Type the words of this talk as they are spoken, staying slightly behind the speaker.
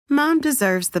Mom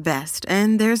deserves the best,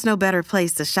 and there's no better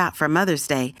place to shop for Mother's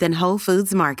Day than Whole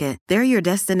Foods Market. They're your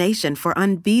destination for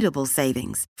unbeatable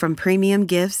savings, from premium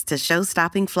gifts to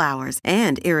show-stopping flowers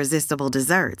and irresistible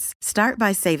desserts. Start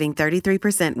by saving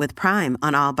 33% with Prime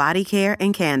on all body care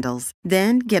and candles.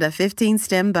 Then get a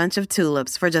 15-stem bunch of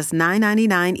tulips for just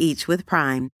 $9.99 each with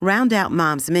Prime. Round out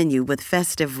Mom's menu with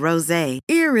festive rosé,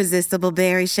 irresistible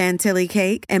berry chantilly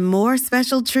cake, and more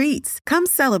special treats. Come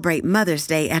celebrate Mother's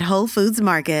Day at Whole Foods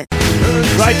Market.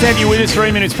 Great to have you with us.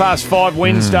 3 minutes past 5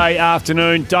 Wednesday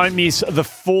afternoon. Don't miss the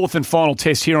fourth and final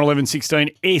test here on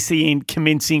 11:16 SEN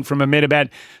commencing from Ahmedabad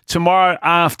tomorrow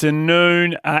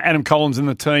afternoon. Adam Collins and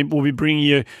the team will be bringing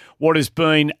you what has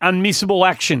been unmissable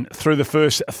action through the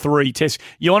first three tests.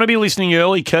 You want to be listening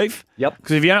early, Keith? Yep.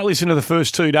 Because if you don't listen to the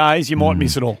first 2 days, you might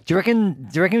miss it all. Do you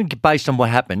reckon based on what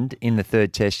happened in the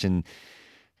third test and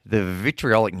the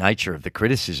vitriolic nature of the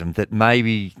criticism that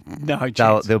maybe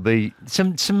there'll be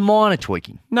some minor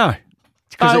tweaking? No.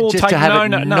 Because just to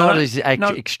have it not as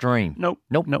extreme. Nope.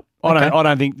 Okay. I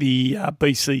don't think the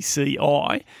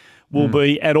BCCI will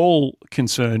be at all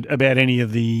concerned about any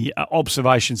of the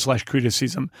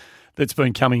observation/criticism that's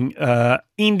been coming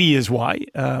India's way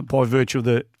by virtue of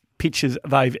the pitches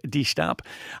they've dished up.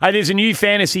 Hey, there's a new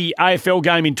fantasy AFL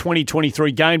game in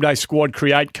 2023. Game Day Squad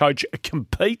Create, Coach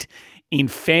Compete in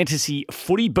fantasy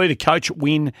footy. Be the coach,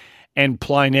 win and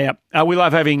play now. We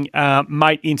love having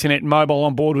Mate Internet and Mobile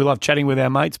on board. We love chatting with our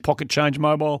mates. Pocket change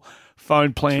mobile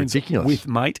phone plans with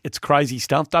Mate. It's crazy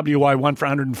stuff. WA 1 for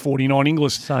 149.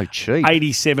 English so cheap.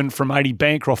 87 from 80.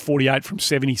 Bancroft 48 from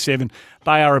 77.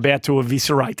 They are about to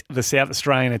eviscerate the South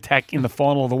Australian attack in the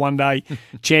final of the one-day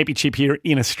championship here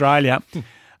in Australia.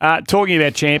 Talking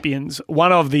about champions,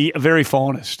 one of the very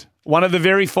finest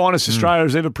Australia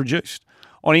has ever produced.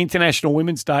 On International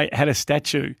Women's Day, had a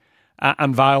statue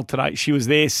unveiled today. She was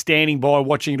there standing by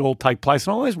watching it all take place.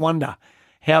 And I always wonder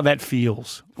how that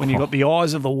feels when you've got the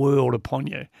eyes of the world upon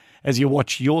you as you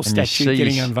watch your statue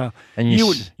getting unveiled. And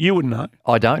you wouldn't know.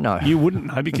 I don't know. You wouldn't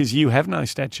know because you have no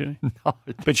statue. No.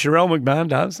 But Sherelle McMahon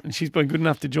does, and she's been good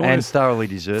enough to join us. And thoroughly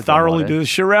deserved. Thoroughly deserved.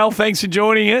 Sherelle, thanks for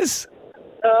joining us.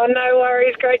 Oh, no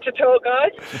worries. Great to talk,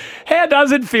 guys. How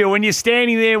does it feel when you're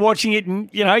standing there watching it and,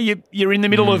 you're in the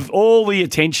middle of all the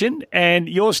attention and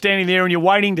you're standing there and you're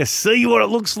waiting to see what it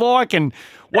looks like and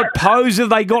what pose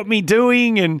have they got me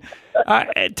doing? And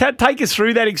take us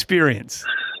through that experience.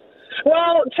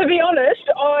 Well, to be honest,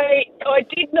 I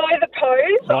did know the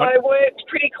pose. Right. I worked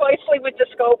pretty closely with the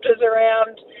sculptors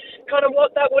around kind of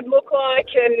what that would look like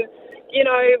and,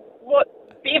 what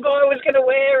bib I was going to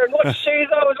wear and what shoes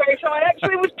I was wearing. So I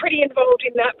actually was pretty involved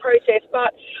in that process,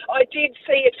 but I did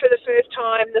see it for the first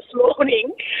time this morning,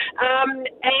 and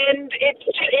it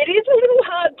is a little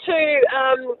hard to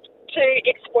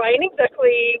explain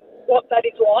exactly what that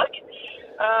is like.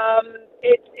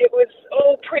 It was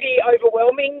all pretty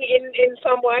overwhelming in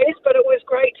some ways, but it was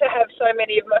great to have so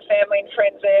many of my family and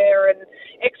friends there and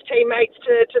ex-teammates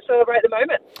to celebrate the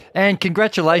moment. And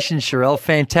congratulations, Sherelle.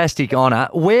 Fantastic honour.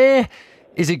 Where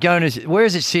is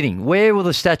it sitting? Where will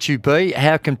the statue be?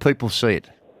 How can people see it?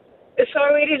 So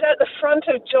it is at the front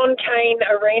of John Cain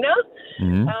Arena.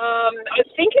 Mm-hmm. I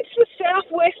think it's the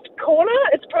southwest corner.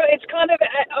 It's kind of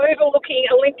overlooking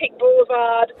Olympic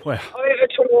Boulevard over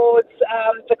towards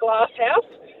the Glass House.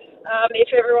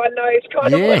 If everyone knows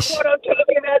kind of what I'm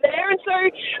talking about there. And so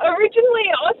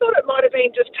originally I thought it might have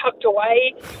been just tucked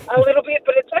away a little bit,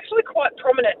 but it's actually quite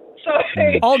prominent. So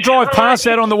I'll drive past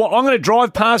that I'm going to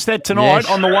drive past that tonight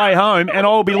on the way home, and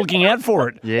I'll be looking out for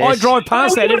it. Yes. I drive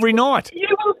past that every night. You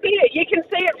will see it. You can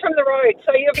see it from the road,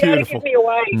 so you'll be able to give me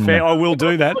away. Fair, I will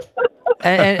do that.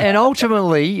 and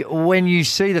ultimately, when you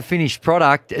see the finished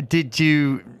product, did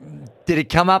it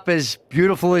come up as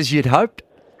beautiful as you'd hoped?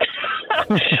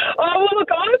 Well,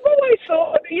 look, I've always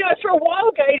thought, for a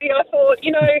while, Gazy, I thought,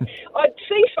 I'd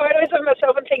see photos of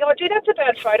myself and think, gee, that's a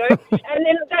bad photo. And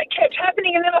then that kept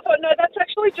happening, and then I thought, no, that's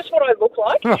actually just what I look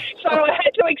like. So I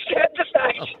had to accept the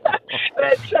fact that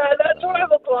that's what I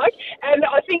look like. And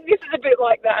I think this is a bit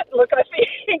like that. Look, I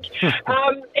think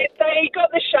if they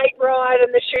got the shape right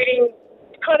and the shooting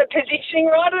kind of positioning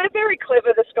right, and they're very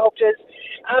clever, the sculptors.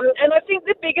 And I think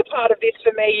the bigger part of this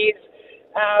for me is,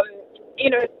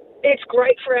 it's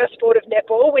great for our sport of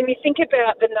netball. When you think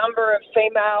about the number of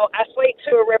female athletes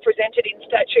who are represented in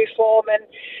statue form and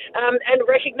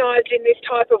recognised in this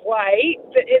type of way,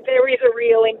 there is a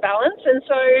real imbalance. And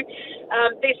so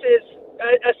this is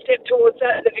a step towards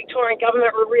that. The Victorian Victorian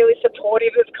government were really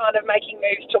supportive of kind of making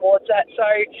moves towards that. So,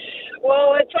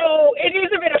 well, it is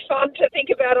a bit of fun to think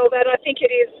about all that. I think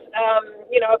it is,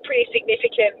 a pretty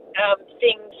significant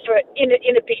thing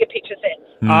in a bigger picture sense.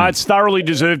 It's thoroughly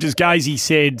deserved, as Gazy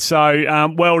said.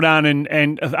 So well done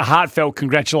and a heartfelt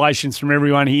congratulations from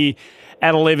everyone here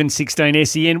at 11:16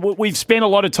 SEN. We've spent a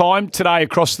lot of time today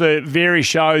across the various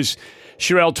shows,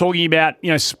 Sharelle, talking about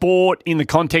sport in the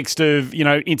context of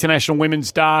International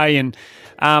Women's Day and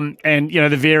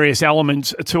the various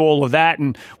elements to all of that.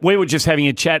 And we were just having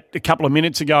a chat a couple of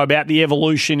minutes ago about the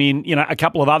evolution in a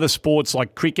couple of other sports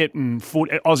like cricket and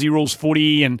Aussie rules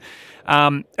footy and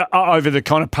over the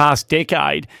kind of past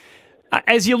decade.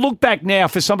 As you look back now,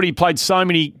 for somebody who played so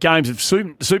many games of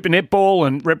Super Netball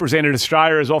and represented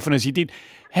Australia as often as you did,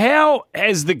 how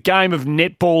has the game of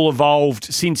netball evolved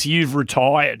since you've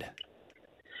retired?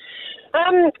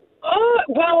 And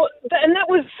that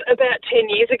was about 10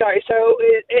 years ago, so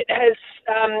it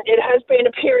has been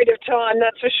a period of time,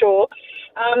 that's for sure.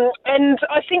 And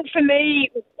I think for me,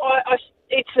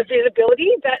 it's the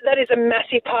visibility that is a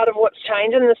massive part of what's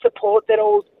changed, and the support that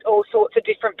all sorts of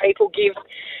different people give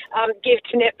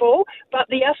to netball. But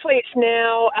the athletes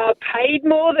now are paid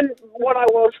more than what I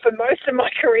was for most of my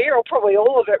career, or probably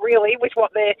all of it really, with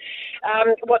what the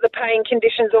paying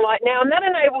conditions are like now, and that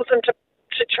enables them to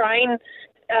train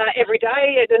every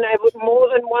day. It enables more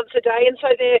than once a day, and so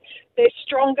they're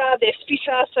stronger, they're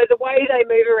fitter. So the way they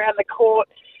move around the court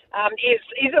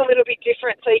is a little bit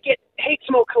different. So you get heaps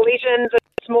more collisions.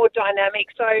 It's more dynamic.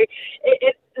 So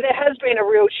there has been a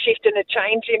real shift and a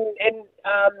change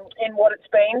in what it's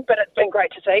been, but it's been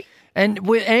great to see. And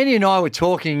Andy and I were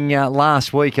talking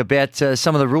last week about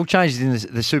some of the rule changes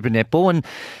in the Super Netball, and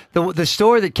the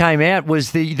story that came out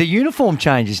was the uniform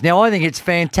changes. Now, I think it's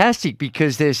fantastic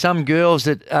because there's some girls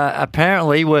that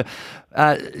apparently were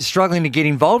struggling to get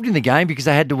involved in the game because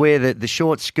they had to wear the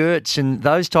short skirts and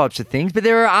those types of things. But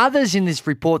there are others in this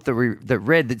report that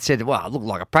read that said, well, it looked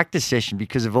like a practice session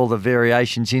because of all the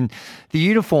variations in the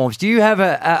uniforms. Do you have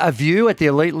a view at the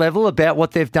elite level about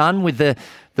what they've done with the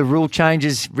rule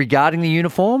changes regarding the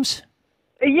uniforms?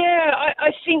 Yeah,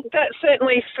 I think that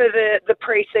certainly for the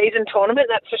pre-season tournament,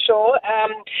 that's for sure.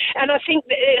 And I think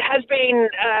that it has been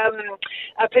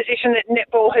a position that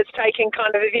netball has taken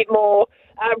kind of a bit more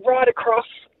right across,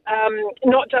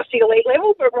 not just the elite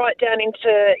level, but right down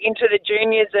into the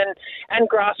juniors and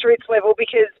grassroots level,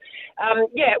 because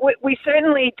we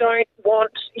certainly don't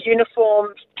want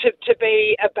uniform to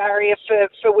be a barrier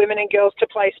for women and girls to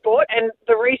play sport, and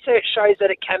the research shows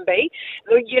that it can be.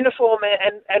 The uniform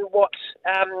and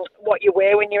what you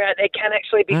wear when you're out there can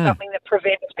actually be something that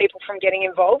prevents people from getting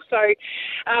involved. So,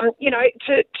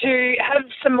 to have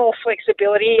some more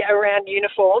flexibility around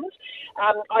uniforms,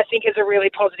 I think is a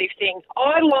really positive thing.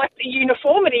 I like the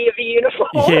uniformity of the uniform.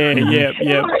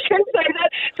 Yeah. I can say that.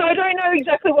 So I don't know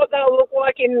exactly what they'll look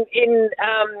like in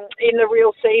the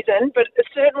real season, but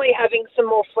certainly having some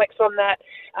more flex on that,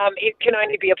 it can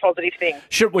only be a positive thing.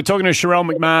 We're talking to Sharelle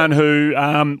McMahon, who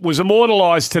was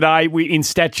immortalised today in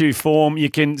statue form. You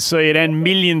can see it, and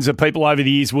millions of people over the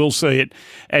years will see it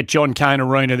at John Cain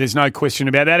Arena. There's no question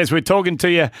about that. As we're talking to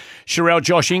you, Sharelle,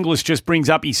 Josh Inglis just brings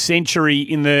up his century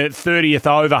in the 30th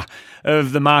over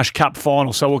of the Marsh Cup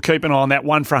final. So we'll keep an eye on that.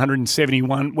 1 for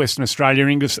 171, Western Australia.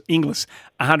 Inglis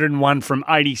 101 from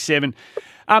 87.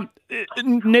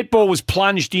 Netball was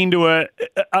plunged into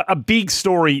a big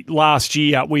story last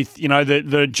year with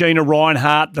the Gina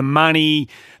Reinhart, the money,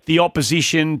 the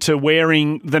opposition to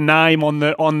wearing the name on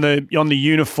the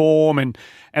uniform, and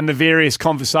the various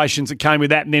conversations that came with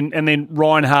that, and then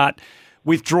Reinhart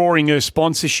withdrawing her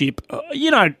sponsorship. You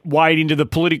don't wade into the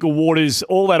political waters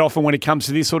all that often when it comes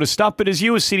to this sort of stuff. But as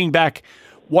you were sitting back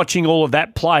watching all of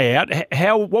that play out,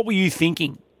 what were you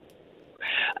thinking?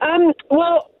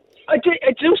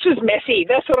 It just was messy.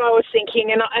 That's what I was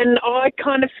thinking, and I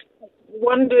kind of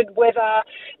wondered whether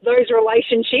those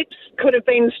relationships could have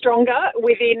been stronger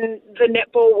within the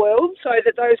netball world, so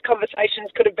that those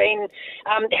conversations could have been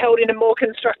held in a more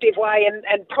constructive way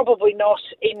and probably not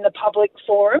in the public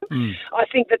forum. I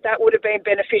think that would have been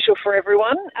beneficial for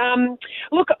everyone.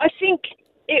 Look, I think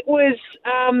it was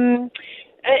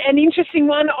an interesting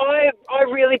one. I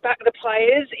really back the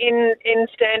players in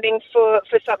standing for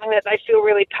something that they feel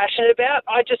really passionate about.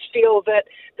 I just feel that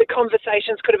the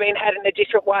conversations could have been had in a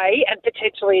different way, and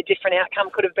potentially a different outcome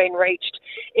could have been reached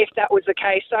if that was the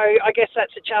case. So I guess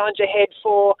that's a challenge ahead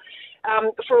for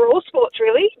all sports,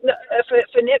 really,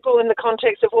 for netball in the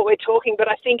context of what we're talking. But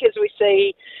I think as we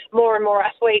see more and more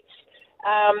athletes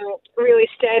really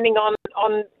standing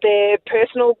on their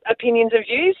personal opinions and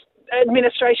views,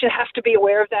 administration have to be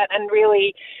aware of that and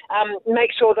really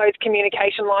make sure those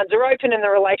communication lines are open and the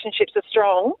relationships are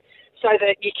strong so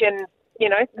that you can,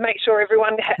 make sure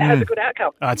everyone has a good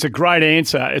outcome. It's a great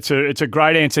answer. It's a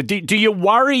great answer. Do you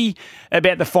worry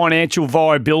about the financial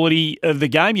viability of the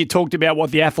game? You talked about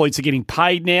what the athletes are getting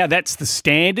paid now. That's the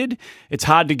standard. It's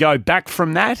hard to go back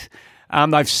from that.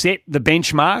 They've set the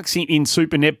benchmarks in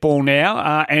Super Netball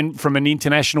now, and from an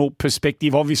international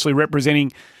perspective, obviously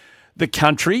representing the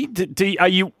country. Are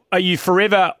you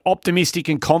forever optimistic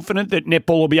and confident that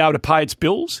netball will be able to pay its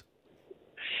bills?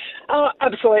 Oh,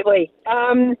 absolutely.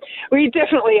 We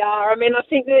definitely are. I mean, I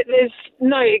think that there's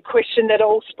no question that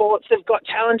all sports have got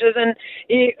challenges, and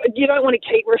you don't want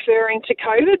to keep referring to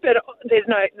COVID, but there's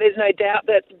no doubt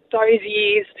that those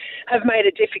years have made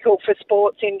it difficult for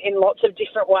sports in lots of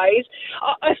different ways.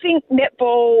 I think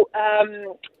netball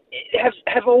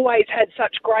have always had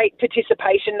such great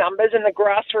participation numbers, and the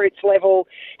grassroots level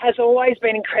has always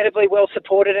been incredibly well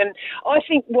supported. And I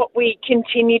think what we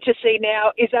continue to see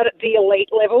now is that at the elite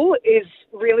level is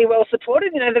really well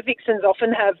supported. The Vixens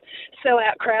often have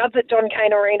sellout crowds at Don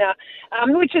Cain Arena,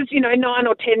 which is 9,000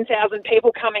 or 10,000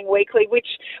 people coming weekly,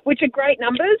 which are great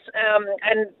numbers,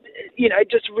 and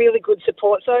just really good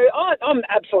support. So I'm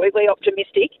absolutely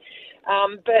optimistic.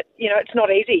 But, it's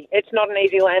not easy. It's not an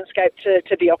easy landscape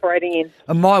to be operating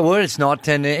in. My word, it's not.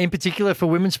 And in particular for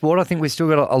women's sport, I think we've still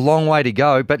got a long way to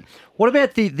go. But what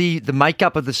about the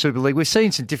makeup of the Super League? We've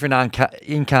seen some different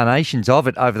incarnations of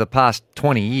it over the past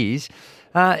 20 years.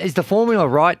 Is the formula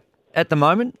right at the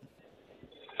moment?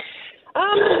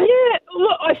 Yeah,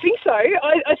 look, I think so.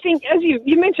 I think, as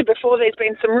you mentioned before, there's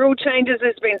been some rule changes.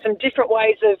 There's been some different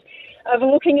ways of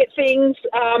looking at things.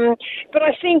 But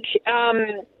I think,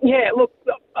 look,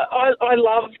 I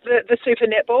love the Super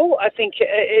Netball. I think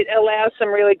it allows some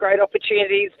really great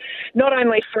opportunities, not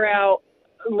only for our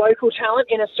local talent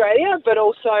in Australia, but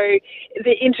also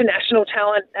the international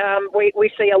talent.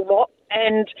 We see a lot.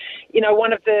 And,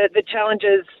 one of the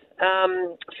challenges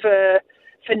for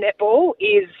netball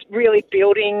is really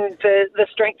building the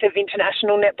strength of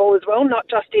international netball as well, not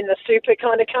just in the super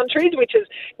kind of countries, which is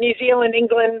New Zealand,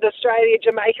 England, Australia,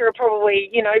 Jamaica, or probably,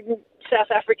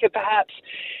 South Africa perhaps,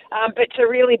 but to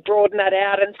really broaden that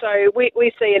out. And so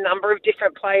we see a number of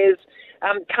different players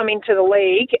come into the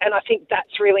league, and I think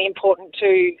that's really important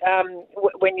too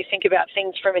when you think about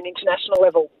things from an international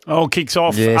level. Kicks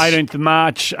off 18th of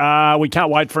March. We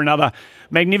can't wait for another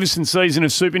magnificent season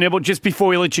of Super Netball. Just before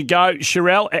we let you go,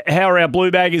 Sharelle, how are our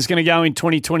Blue Baggers going to go in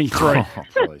 2023?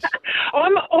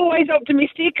 I'm always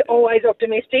optimistic.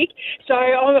 So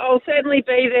I'll certainly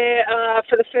be there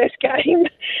for the first game.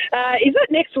 Is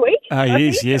it next week? It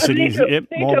is. Yes, it is.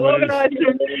 Yep. Need to organise.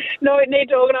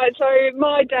 So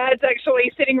my dad's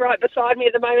actually sitting right beside me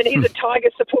at the moment. He's a Tiger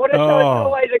supporter, so it's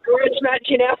always a grudge match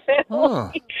in our family.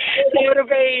 So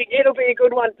it'll be a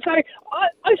good one. So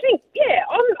I think,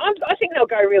 I think they'll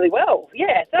go really well.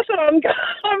 Yeah, that's what I'm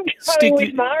going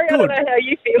with, Mari. I don't know how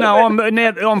you feel.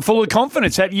 No, I'm full of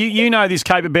confidence. You know this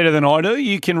caper better than I do.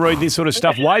 You can read this sort of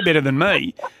stuff way better than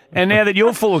me. And now that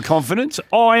you're full of confidence,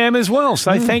 I am as well.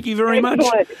 So thank you very much.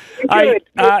 Good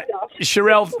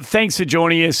Sharelle, thanks for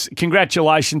joining us.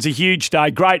 Congratulations. A huge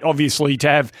day. Great, obviously, to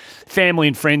have family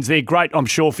and friends there. Great, I'm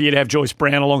sure, for you to have Joyce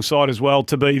Brown alongside as well,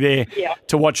 to be there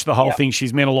to watch the whole thing.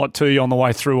 She's meant a lot to you on the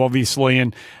way through, obviously.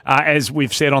 And as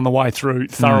we've said on the way through,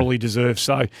 thoroughly deserved.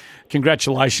 So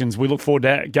congratulations. We look forward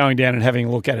to going down and having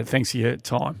a look at it. Thanks for your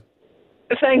time.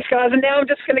 Thanks, guys. And now I'm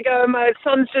just going to go. My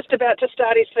son's just about to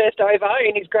start his first OVO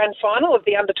in his grand final of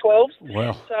the under-12s.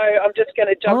 Wow. So I'm just going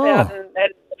to jump out and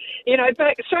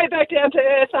straight back down to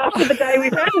earth after the day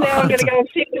we've had. Now I'm going to go and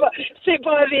sit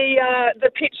by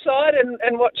the pitch side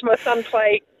and watch my son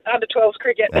play under-12s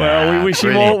cricket.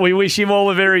 Well, we wish him all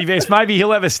the very best. Maybe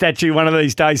he'll have a statue one of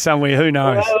these days somewhere. Who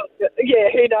knows? Well,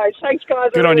 who knows? Thanks, guys.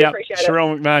 Good on you. Appreciate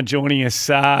Sharelle McMahon joining us.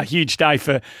 Huge day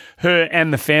for her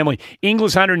and the family.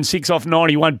 Inglis 106 off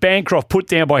 91. Bancroft put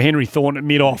down by Henry Thornton at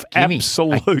mid-off.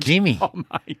 Absolute gimme. Oh,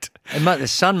 mate. And the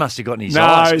sun must have gotten his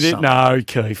eyes. No,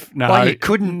 Keith. No. Like, you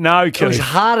couldn't. No, Keith. It was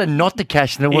harder not to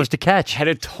catch than it was to catch. Had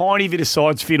a tiny bit of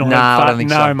side spin on it. I don't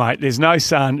think so. No, mate. There's no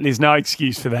sun. There's no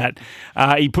excuse for that.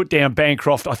 He put down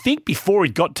Bancroft. I think before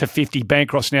he got to 50,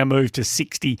 Bancroft's now moved to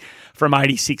 60 from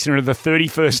 86 and the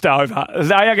 31st over.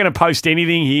 They are going to post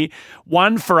anything here.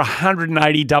 1 for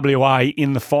 180 WA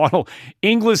in the final.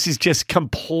 Inglis is just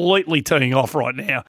completely teeing off right now.